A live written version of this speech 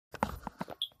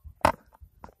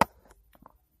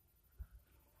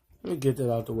me get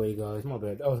that out the way, guys. My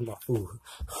bad. That was my food.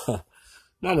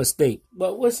 My mistake.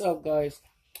 But what's up, guys?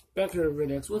 Back here at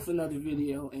Red X with another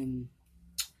video, and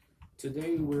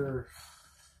today we're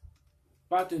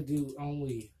about to do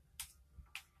only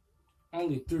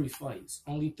 3 fights.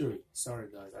 Only 3. Sorry,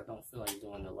 guys. I don't feel like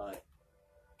doing a lot.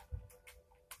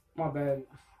 My bad.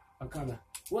 I kind of...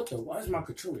 Why is my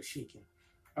controller shaking?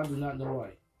 I do not know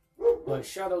why. But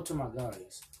shout out to my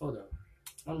guys. Hold up.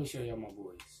 Let me show y'all my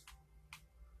boys.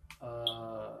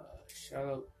 Shout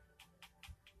out.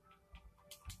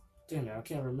 Damn it, I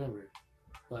can't remember.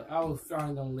 But I'll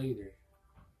find them later.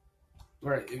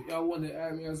 Right, if y'all want to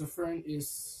add me as a friend,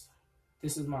 this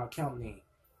is my account name.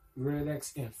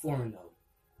 RedX Inferno.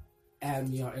 Add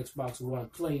me on Xbox One.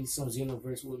 Play some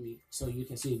Xenoverse with me so you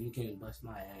can see if you can bust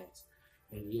my ass.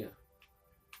 And yeah.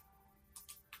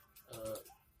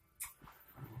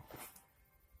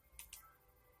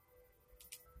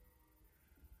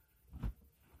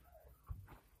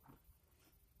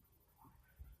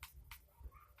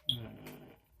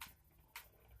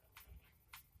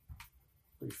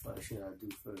 Which fight should I do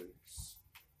first?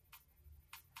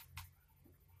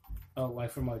 Oh, like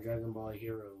for my Dragon Ball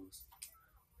Heroes.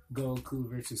 Goku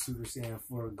versus Super Saiyan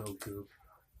 4 Goku.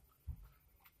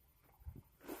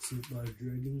 Super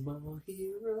Dragon Ball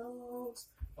Heroes.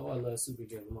 Oh, I love Super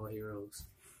Dragon Ball Heroes.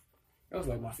 That was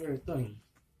like my favorite thing.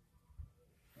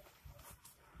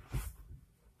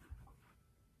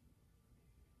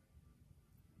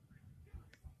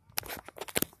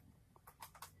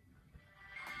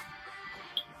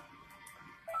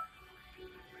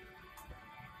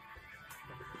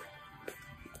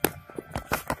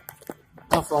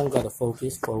 My phone gotta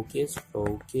focus.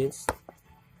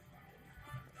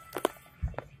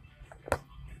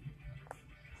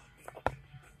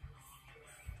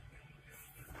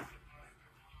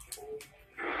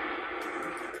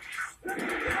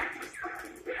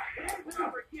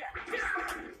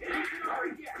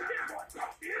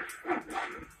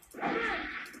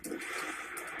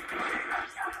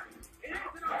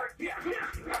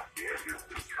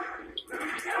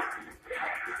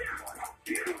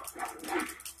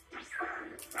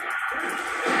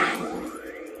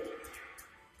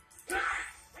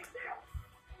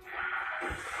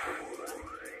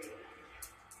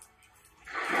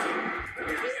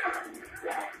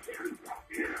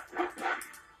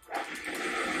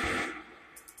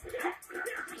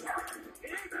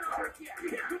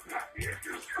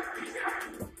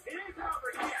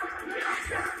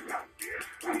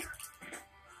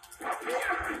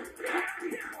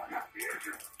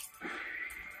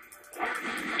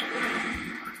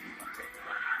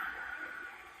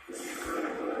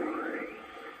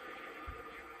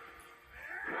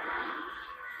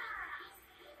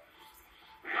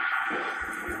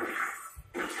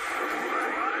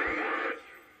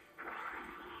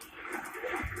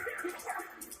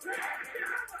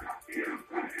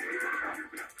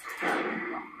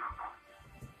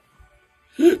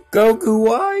 Goku,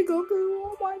 why? Goku,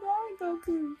 oh my god,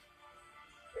 Goku.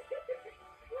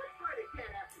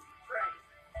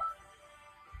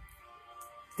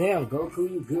 Damn,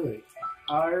 Goku, you good.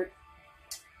 Alright.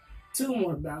 2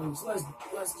 more battles.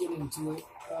 Let's get into it.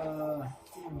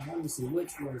 Let me see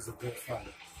which one is a good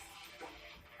fight.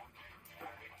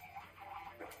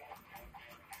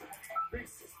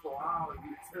 This is for our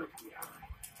utopia.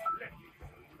 Let me know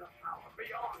the power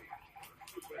beyond.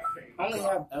 I only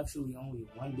have only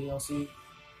 1 DLC.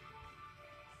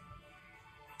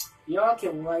 Y'all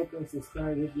can like and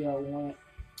subscribe if y'all want.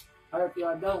 Or if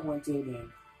y'all don't want to,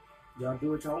 then y'all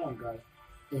do what y'all want, guys.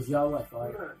 It's y'all life,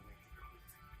 alright?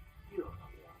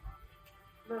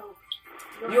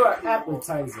 You are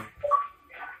appetizing.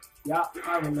 Yeah,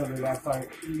 I remember that part.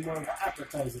 You more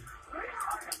appetizing.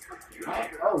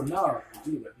 Oh no,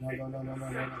 dude, no.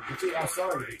 But you, I'm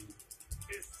sorry.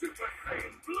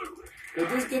 If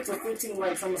this gets to 15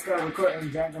 likes, I'm gonna start recording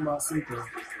Dragon Ball Super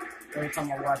every time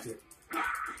I watch it.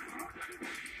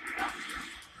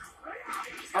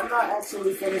 I'm not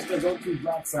actually finished the Goku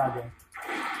Black Saga.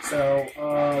 So,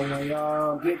 when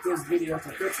y'all get this video to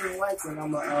 15 likes, and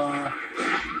I'm gonna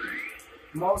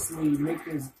mostly make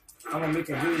this, I'm gonna make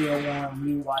a video on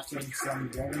me watching some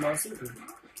Dragon Ball Super.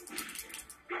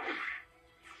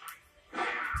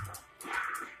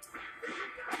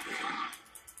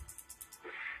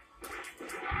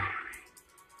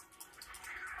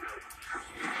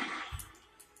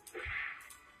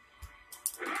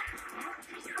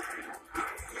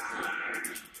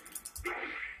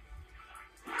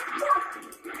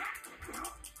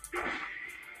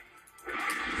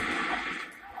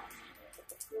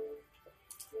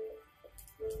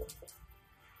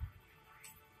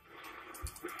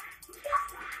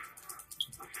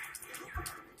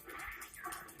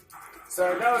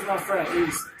 So that was my friend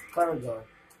East Cargo.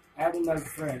 I had another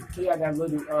friend. He had that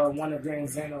little one of Grand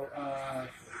Zeno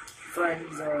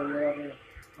friends or whatever.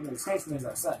 I mean, his henchmen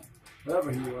outside.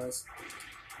 Whoever he was.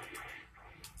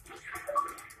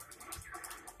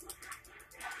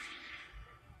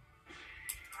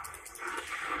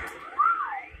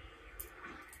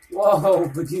 Whoa,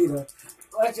 Vegeta.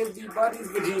 Watch him be buddies,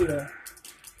 Vegeta.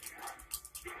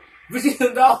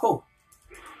 Vegeta, no!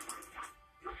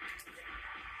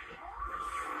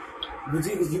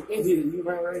 Vegeta, you idiot. You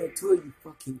ran right into it, you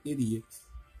fucking idiot.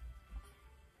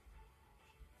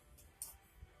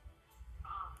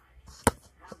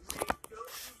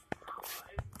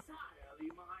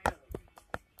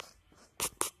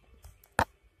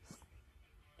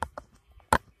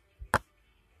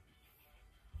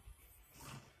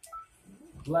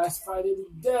 Last fight of the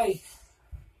day.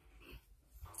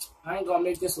 I ain't gonna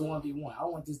make this a 1v1. I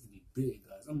want this to be big,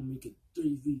 guys. I'm gonna make it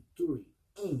 3v3.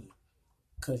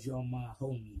 Cause y'all my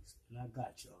homies. And I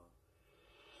got y'all.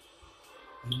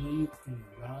 You know you can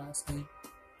rise and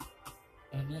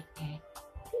then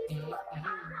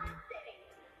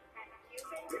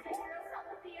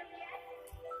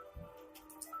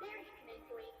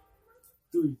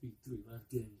 3v3. Let's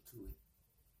get into it.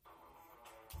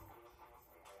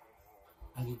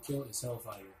 I get killed in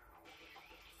Hellfire.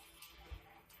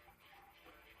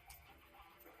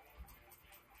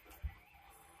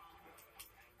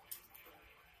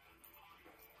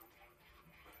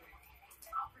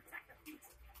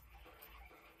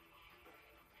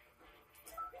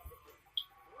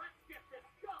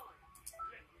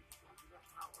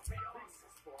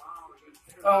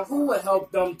 Who would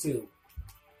help them too?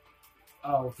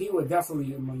 Oh, he would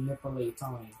definitely manipulate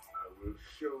time. I will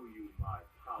show you my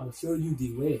power. I'll show you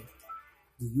the way.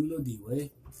 Do you know the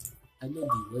way? I know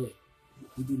the way.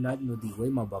 You do not know the way,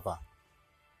 my baba.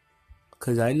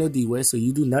 Cause I know the way, so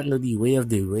you do not know the way of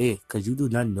the way. Cause you do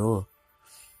not know.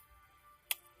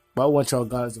 But I want y'all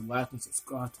guys to like and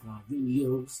subscribe to my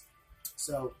videos.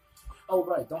 So, oh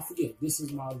right, don't forget, this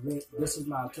is my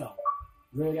account,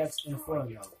 Red X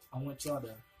Inferno. I want y'all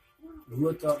to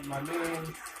look up my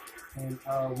name, and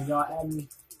when y'all add me,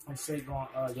 I'm straight going.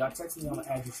 Y'all text me, I'm gonna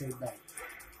add you straight back.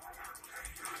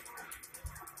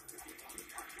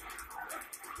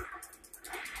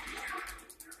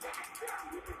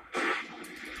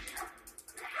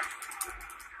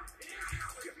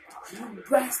 You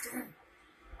bastard!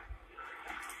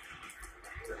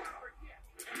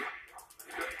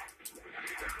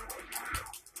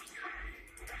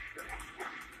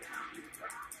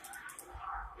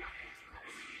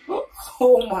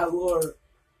 Oh my lord!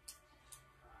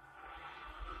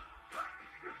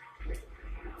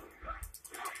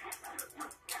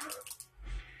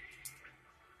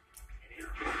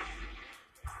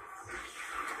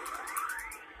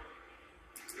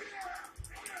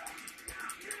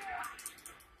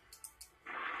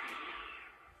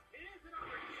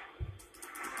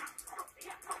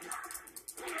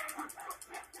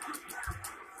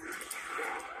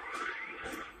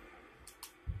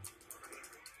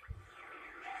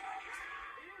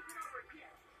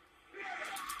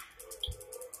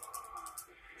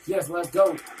 Yes, let's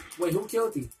go. Wait, who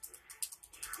killed him?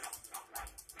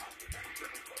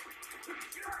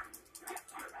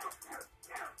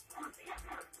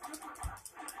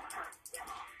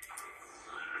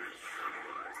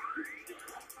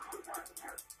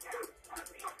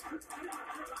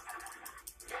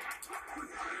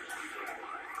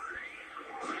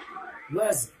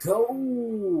 Let's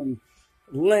go.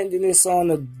 Landing this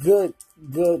on a good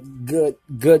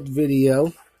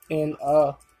video. And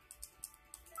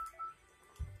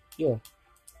yeah,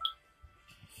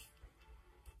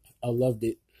 I loved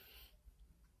it.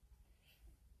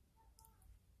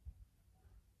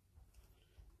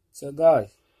 So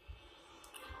guys,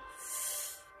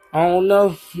 I don't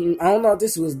know if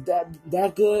this was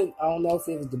that good. I don't know if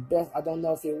it was the best. I don't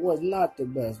know if it was not the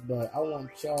best, but I want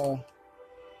y'all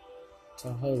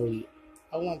to hurry.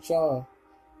 I want y'all,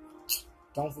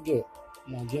 don't forget,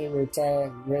 my gamer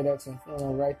tag, Red X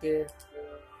Inferno right there.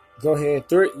 Go ahead,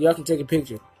 3. Y'all can take a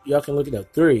picture. Y'all can look it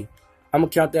up. 3. I'm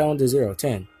gonna count down to 0.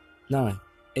 10, 9,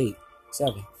 8,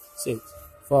 7, 6,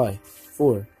 5,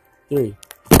 4, 3,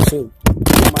 2. Oh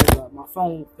my god, my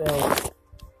phone fell.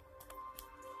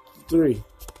 3,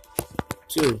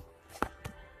 2,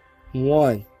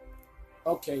 1.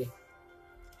 Okay.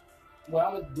 Well,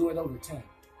 I'm gonna do it over 10,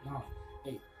 9,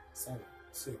 8, 7,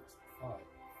 6, 5,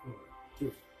 4,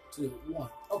 3, 2, 1.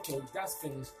 Okay, that's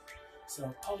finished. So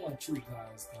I want you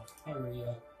guys to hurry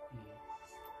up and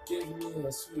give me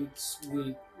a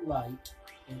sweet like,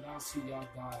 and I'll see y'all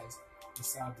guys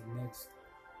inside the next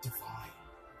divine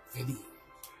video.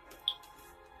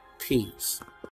 Peace.